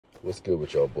What's good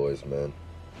with y'all boys, man?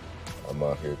 I'm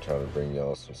out here trying to bring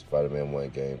y'all some Spider-Man 1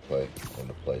 gameplay on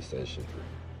the PlayStation.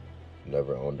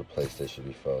 Never owned a PlayStation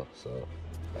before, so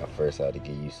at first I had to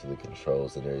get used to the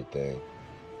controls and everything.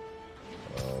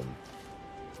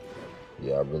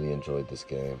 Yeah, I really enjoyed this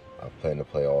game. I plan to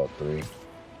play all three,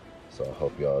 so I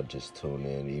hope y'all just tune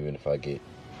in. Even if I get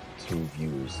 2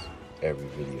 viewers every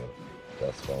video,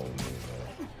 that's fine with me,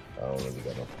 man. I don't really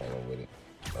got no problem with it.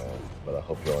 But I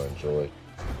hope y'all enjoy.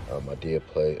 I did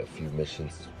play a few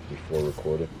missions before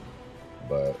recording,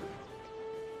 but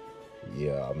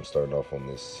yeah, I'm starting off on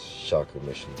this shocker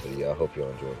mission. But yeah, I hope y'all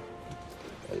enjoy.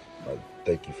 I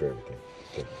thank you for everything.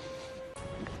 Okay.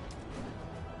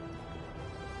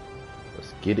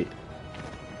 Let's get it.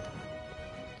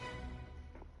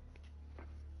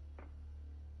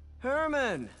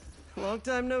 Herman, long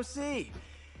time no see.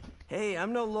 Hey,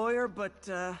 I'm no lawyer, but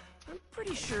I'm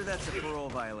pretty sure that's a parole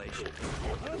violation.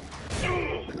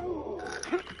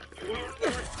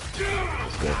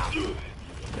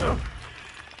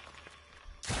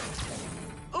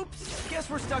 Oops, guess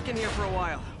we're stuck in here for a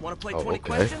while. Want to play 20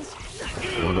 questions?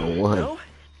 1-on-1. No?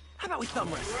 How about we thumb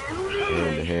wrestle?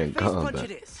 Hand-to-hand face combat. punch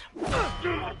it is.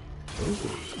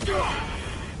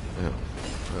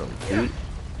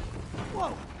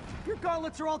 Whoa, your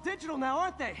gauntlets are all digital now,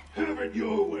 aren't they? Have it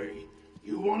your way.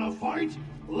 You wanna fight?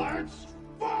 Let's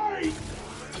fight!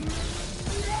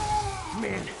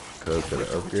 Man, Code for the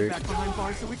put you upgrade. back behind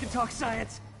bars so we can talk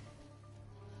science.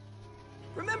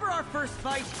 Remember our first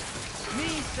fight? Me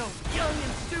so young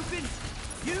and stupid,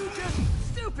 you just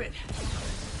stupid.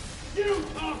 You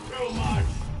talk too much!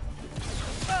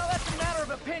 Well, that's a matter of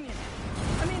opinion.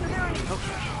 I mean, are there any...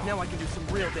 Okay, now I can do some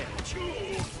real damage.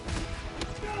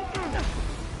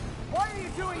 Why are you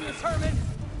doing this, Herman?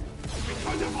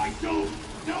 Because if I don't,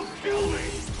 they'll kill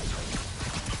me!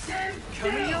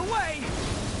 Coming your way!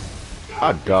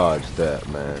 I dodged that,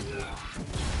 man.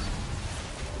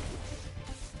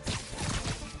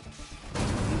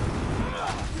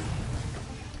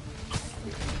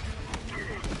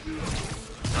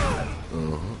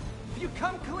 If you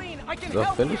come clean, I can They'll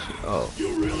help you. finish it? Oh. You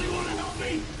really wanna help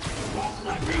me? Don't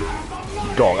let me have the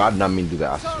money! Dog, I did not mean to do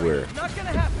that, I Sorry, swear. not gonna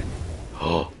happen.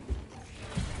 Oh.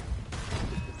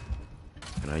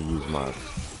 Can I use my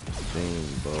thing,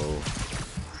 bro?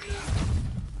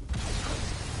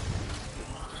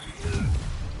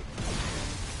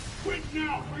 Quit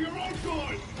now for your own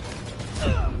good!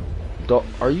 Dog,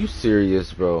 are you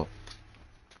serious, bro?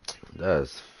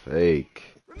 That's fake.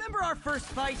 Remember our first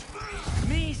fight?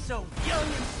 Me so young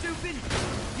and stupid,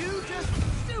 you just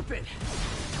stupid.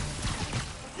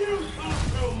 You talk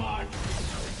too much!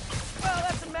 Well,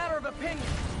 that's a matter of opinion.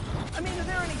 I mean, are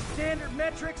there any standard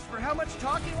metrics for how much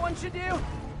talking one should do?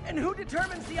 And who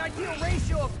determines the ideal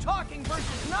ratio of talking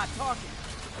versus not talking?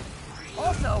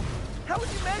 Also, how would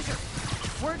you measure?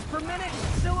 Words per minute,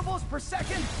 syllables per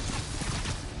second?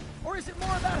 Or is it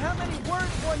more about how many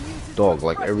words one uses? Dog, to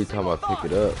like express every a time I single pick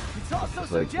it thought? up, It's also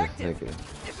it's like this subjective. nigga.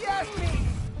 If you ask me,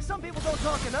 some people don't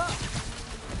talk enough.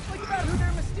 Like about who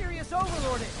their mysterious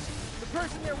overlord is. The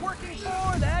person they're working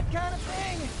for, that kind of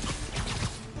thing.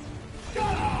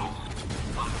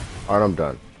 Alright, I'm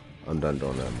done. I'm done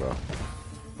doing that, bro.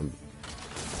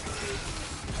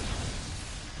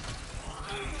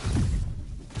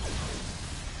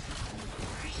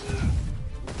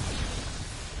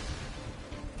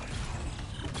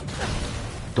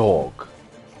 Dog.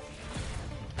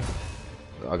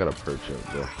 I gotta perch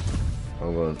up, bro.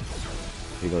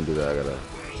 If you're gonna do that, I gotta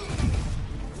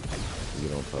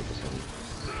get on top of something.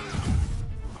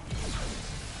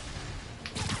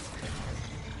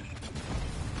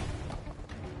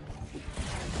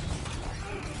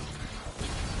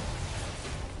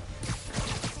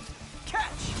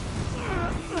 Catch!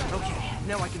 Okay,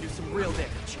 now I can do some real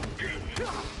damage.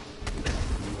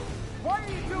 Why are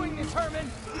you doing this,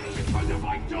 Herman? Because if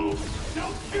I don't,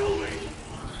 they'll kill me!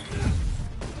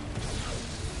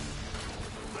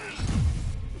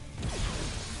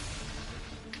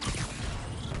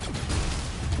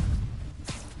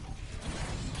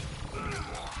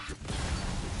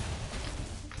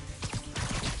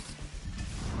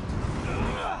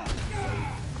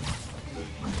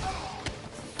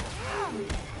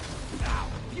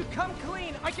 If you come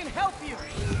clean, I can help you.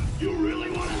 You really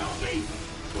wanna help me?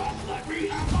 Don't let me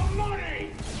have the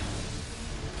money!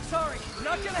 Sorry,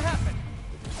 not gonna happen.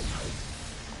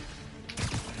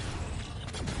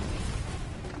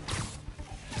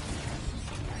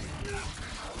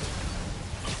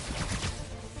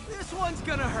 This one's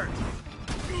gonna hurt.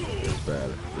 It's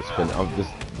bad.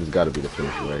 This got to be the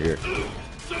finisher right here.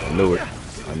 I knew it.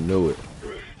 I knew it.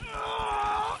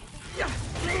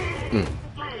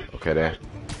 Okay, there.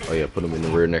 Oh yeah, put him in the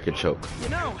rear neck and choke. You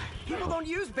know, people don't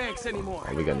use banks anymore.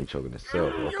 Oh, we got him choking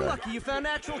himself. You're Okay. lucky you found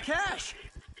actual cash.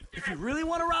 If you really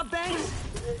want to rob banks,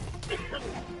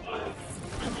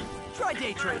 try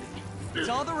day trading. It's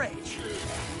all the rage.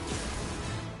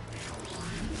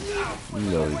 You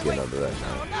know he's getting under that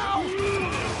now. No!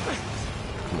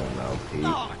 Come on now, Pete.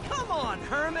 Oh, come on,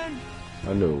 Herman.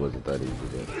 I knew it wasn't that easy.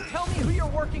 But Tell me who you're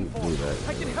working for. do that,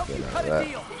 I can help you get out cut of a that.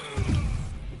 deal.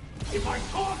 If I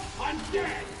talk, I'm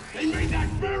dead. They made that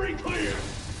very clear.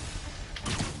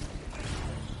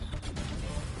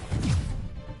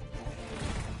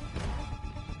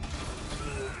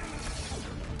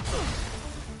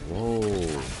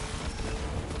 Whoa.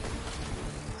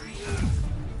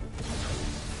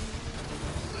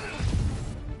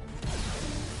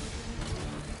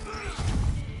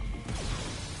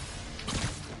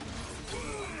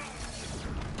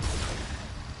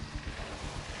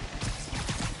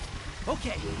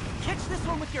 Okay, catch this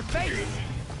one with your face.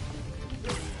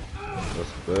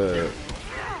 That's bad.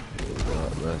 He's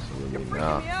not messing with me Freaking me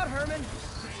now. out, Herman.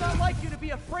 It's not like you to be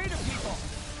afraid of people.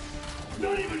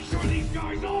 Not even sure these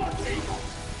guys are people.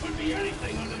 Could be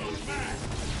anything under those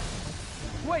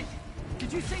masks. Wait,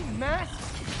 did you say masks?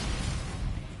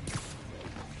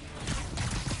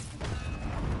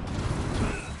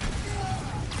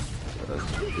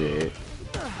 That's dead.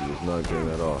 He was not getting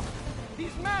that off.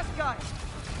 These mask guys.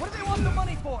 What do they want the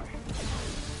money for?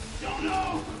 Don't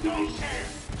know. Don't care.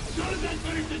 As soon as I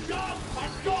finish the job,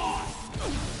 I'm gone.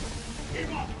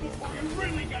 Give up before you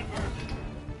really get hurt.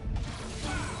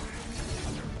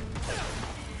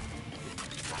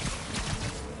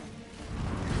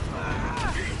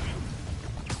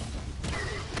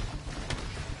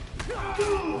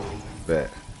 Bet.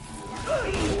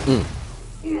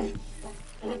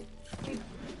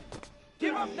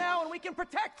 Give up now and we can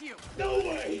protect you. No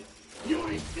way. You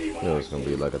ain't see what You know it's gonna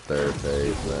be like a third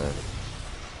phase, man.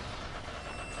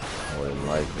 I wouldn't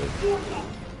like it.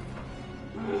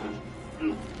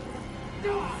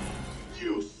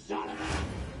 You son of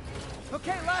a...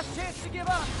 Okay, last chance to give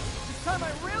up. This time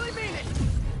I really mean it.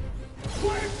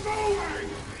 Quit moving!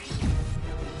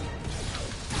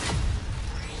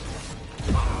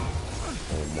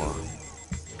 Oh my.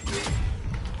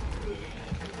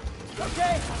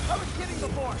 Okay, I was kidding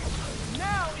before.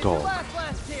 Now it's your Dog.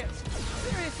 last chance.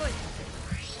 Seriously.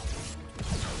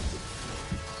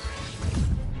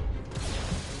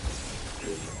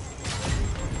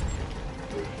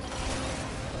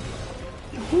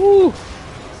 Woo!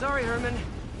 Sorry, Herman.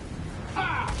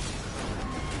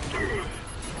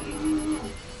 You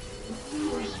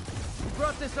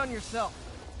brought this on yourself.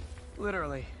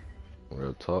 Literally.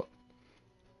 Real talk.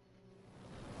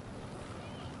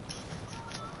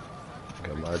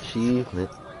 Got my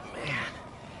achievement. Man,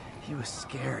 he was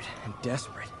scared and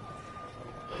desperate.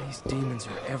 These demons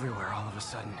are everywhere all of a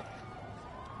sudden.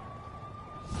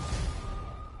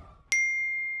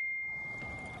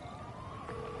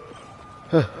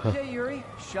 Okay, Yuri.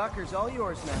 Shocker's all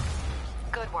yours now.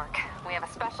 Good work. We have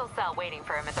a special cell waiting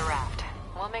for him at the raft.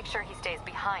 We'll make sure he stays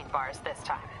behind bars this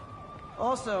time.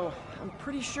 Also, I'm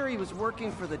pretty sure he was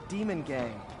working for the Demon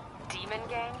Gang. Demon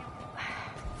Gang?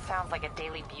 Sounds like a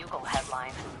Daily Bugle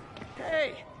headline.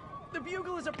 Hey! The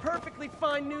Bugle is a perfectly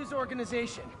fine news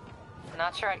organization.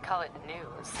 Not sure I'd call it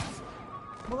news.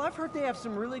 Well, I've heard they have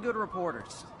some really good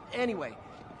reporters. Anyway,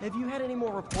 have you had any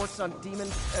more reports on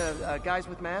guys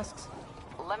with masks?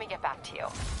 Let me get back to you.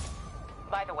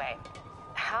 By the way,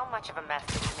 how much of a mess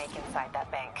did you make inside that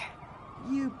bank?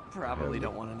 You probably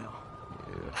don't want to know.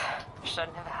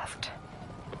 Shouldn't have asked.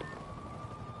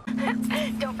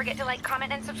 Don't forget to like,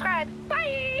 comment, and subscribe.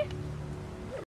 Bye!